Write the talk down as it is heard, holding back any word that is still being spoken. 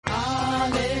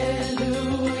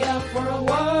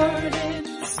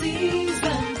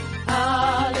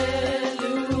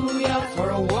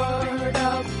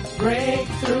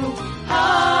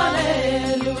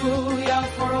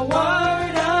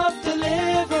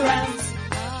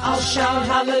shout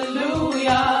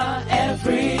hallelujah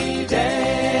every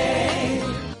day.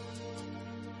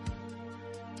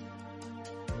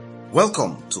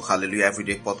 Welcome to Hallelujah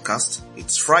Everyday Podcast.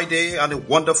 It's Friday and a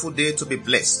wonderful day to be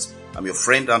blessed. I'm your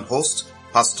friend and host,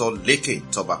 Pastor Leke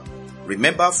Toba.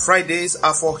 Remember, Fridays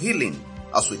are for healing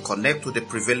as we connect with the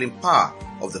prevailing power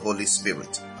of the Holy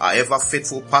Spirit. Our ever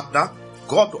faithful partner,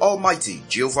 God Almighty,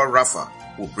 Jehovah Rapha,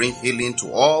 will bring healing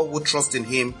to all who trust in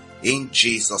Him in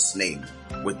Jesus' name.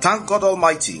 We thank God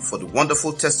Almighty for the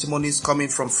wonderful testimonies coming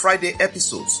from Friday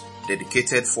episodes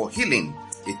dedicated for healing.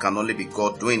 It can only be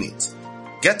God doing it.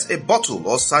 Get a bottle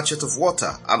or sachet of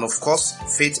water and of course,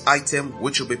 faith item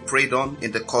which will be prayed on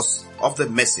in the course of the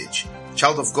message.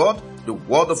 Child of God, the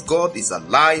Word of God is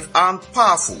alive and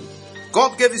powerful.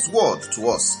 God gave His Word to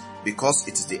us because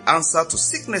it is the answer to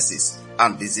sicknesses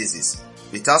and diseases.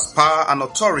 It has power and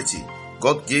authority.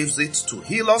 God gives it to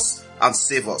heal us and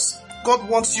save us. God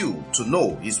wants you to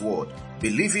know His Word.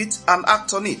 Believe it and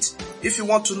act on it. If you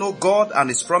want to know God and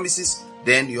His promises,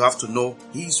 then you have to know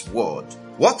His Word.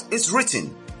 What is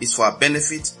written is for our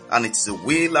benefit, and it is a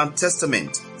will and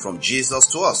testament from Jesus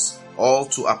to us, all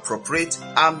to appropriate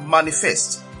and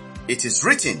manifest. It is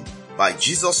written, by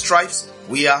Jesus' stripes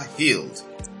we are healed.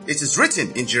 It is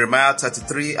written in Jeremiah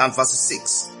 33 and verse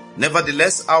 6,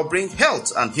 nevertheless I'll bring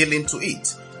health and healing to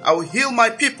it. I will heal my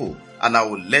people, and I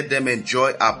will let them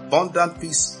enjoy abundant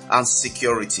peace and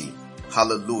security.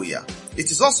 Hallelujah. It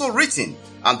is also written,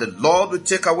 and the Lord will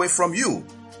take away from you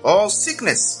all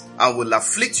sickness, and will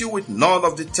afflict you with none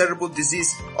of the terrible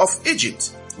disease of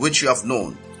Egypt, which you have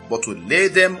known, but will lay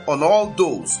them on all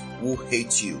those who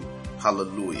hate you.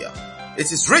 Hallelujah.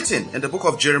 It is written in the book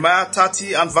of Jeremiah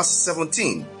 30 and verse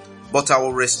 17, but I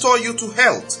will restore you to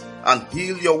health and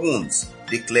heal your wounds,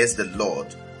 declares the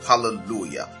Lord.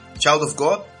 Hallelujah. Child of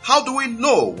God, how do we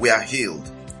know we are healed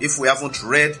if we haven't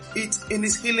read it in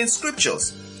His healing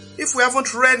scriptures? If we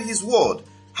haven't read His Word,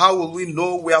 how will we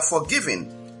know we are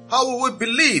forgiven? How will we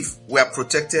believe we are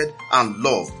protected and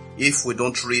loved if we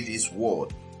don't read His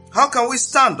Word? How can we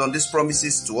stand on these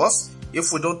promises to us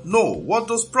if we don't know what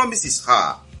those promises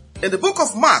are? In the book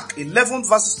of Mark 11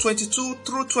 verses 22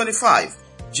 through 25,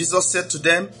 Jesus said to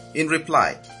them in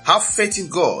reply, have faith in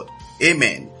God.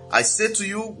 Amen. I say to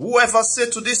you, whoever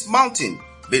said to this mountain,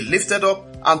 be lifted up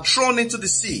and thrown into the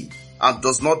sea, and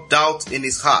does not doubt in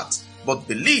his heart, but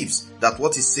believes that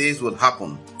what he says will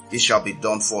happen, it shall be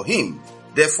done for him.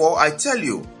 Therefore I tell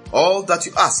you, all that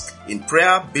you ask in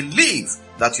prayer, believe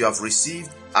that you have received,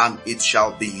 and it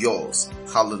shall be yours.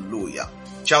 Hallelujah.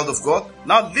 Child of God,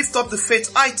 now lift up the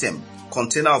faith item,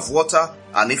 container of water,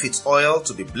 and if it's oil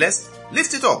to be blessed,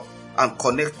 lift it up and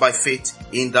connect by faith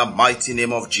in the mighty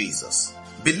name of Jesus.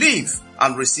 Believe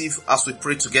and receive as we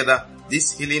pray together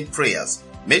these healing prayers.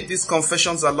 Make these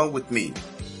confessions along with me.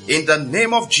 In the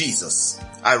name of Jesus,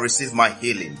 I receive my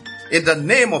healing. In the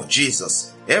name of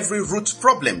Jesus, every root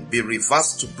problem be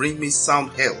reversed to bring me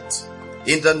sound health.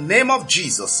 In the name of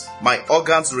Jesus, my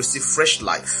organs receive fresh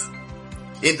life.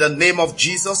 In the name of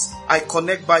Jesus, I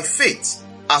connect by faith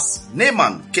as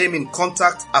Naaman came in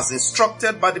contact as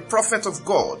instructed by the prophet of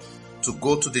God to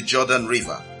go to the Jordan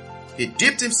River. He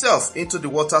dipped himself into the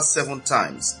water 7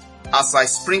 times. As I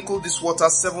sprinkle this water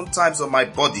 7 times on my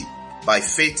body, by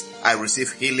faith I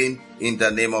receive healing in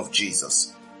the name of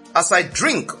Jesus. As I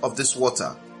drink of this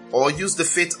water or use the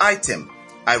faith item,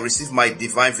 I receive my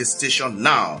divine visitation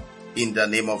now in the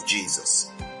name of Jesus.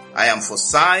 I am for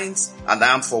signs and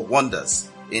I am for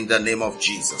wonders in the name of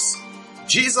Jesus.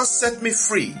 Jesus set me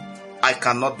free. I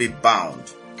cannot be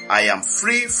bound. I am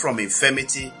free from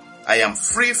infirmity. I am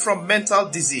free from mental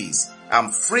disease. I am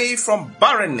free from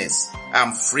barrenness. I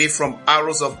am free from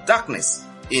arrows of darkness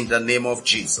in the name of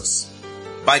Jesus.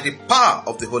 By the power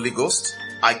of the Holy Ghost,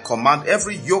 I command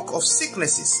every yoke of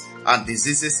sicknesses and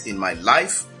diseases in my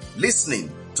life,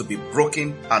 listening, to be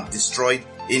broken and destroyed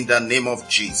in the name of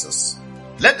Jesus.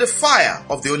 Let the fire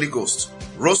of the Holy Ghost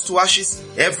roast to ashes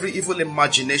every evil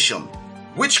imagination,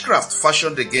 witchcraft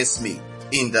fashioned against me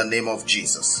in the name of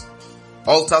Jesus.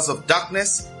 Altars of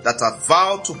darkness that have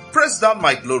vowed to press down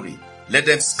my glory, let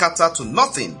them scatter to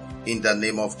nothing in the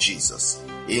name of Jesus.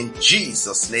 In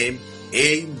Jesus' name,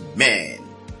 amen.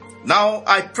 Now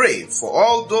I pray for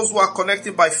all those who are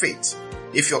connected by faith.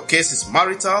 If your case is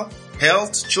marital,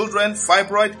 health, children,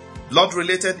 fibroid,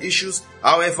 blood-related issues,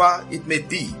 however it may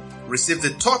be, receive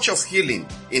the touch of healing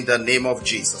in the name of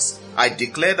Jesus. I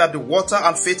declare that the water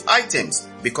and faith items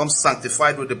become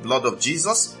sanctified with the blood of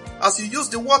Jesus. As you use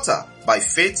the water by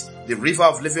faith, the river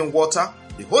of living water,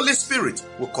 the Holy Spirit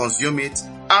will consume it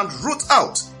and root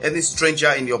out any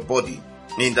stranger in your body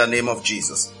in the name of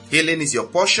Jesus. Healing is your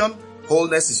portion.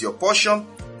 Wholeness is your portion.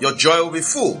 Your joy will be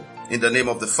full In the name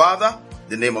of the Father,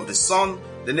 the name of the Son,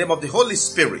 the name of the Holy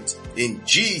Spirit. In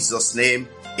Jesus' name,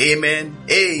 amen,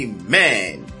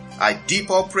 amen. I dip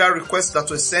all prayer requests that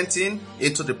were sent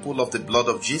into the pool of the blood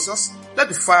of Jesus. Let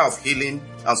the fire of healing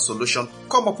and solution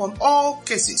come upon all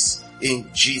cases in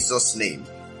Jesus' name.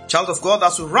 Child of God,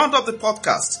 as we round up the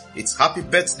podcast, it's happy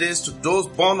birthdays to those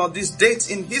born on this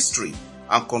date in history,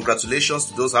 and congratulations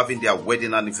to those having their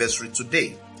wedding anniversary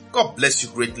today. God bless you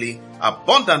greatly,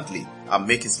 abundantly, and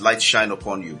make His light shine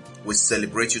upon you. We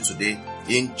celebrate you today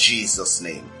in Jesus'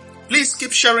 name. Please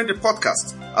keep sharing the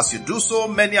podcast. As you do so,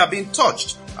 many are being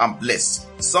touched and blessed.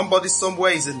 Somebody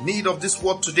somewhere is in need of this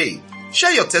word today.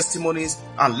 Share your testimonies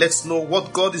and let's know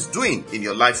what God is doing in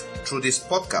your life through this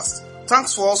podcast.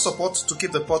 Thanks for all support to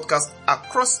keep the podcast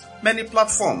across many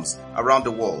platforms around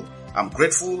the world. I'm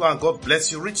grateful and God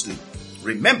bless you richly.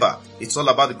 Remember, it's all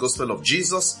about the gospel of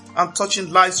Jesus and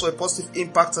touching lives for a positive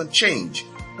impact and change.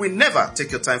 We never take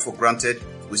your time for granted.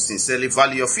 We sincerely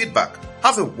value your feedback.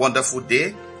 Have a wonderful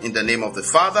day in the name of the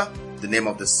Father, the name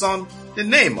of the Son, the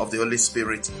name of the Holy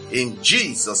Spirit. In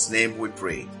Jesus' name we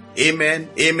pray. Amen,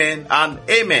 amen, and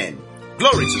amen.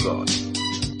 Glory to God.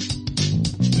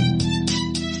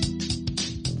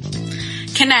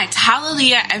 Connect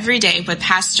Hallelujah every day with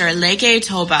Pastor Leke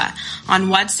Toba on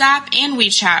WhatsApp and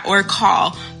WeChat or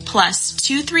call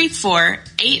 +234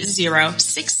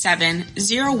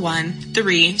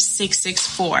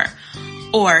 8067013664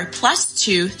 or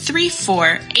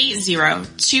 +234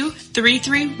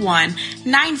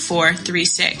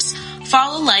 8023319436.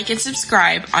 Follow, like, and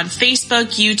subscribe on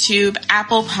Facebook, YouTube,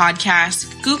 Apple Podcasts,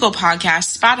 Google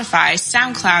Podcasts, Spotify,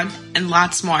 SoundCloud, and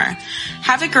lots more.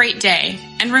 Have a great day,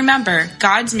 and remember,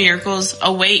 God's miracles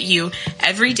await you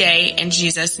every day in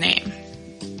Jesus' name.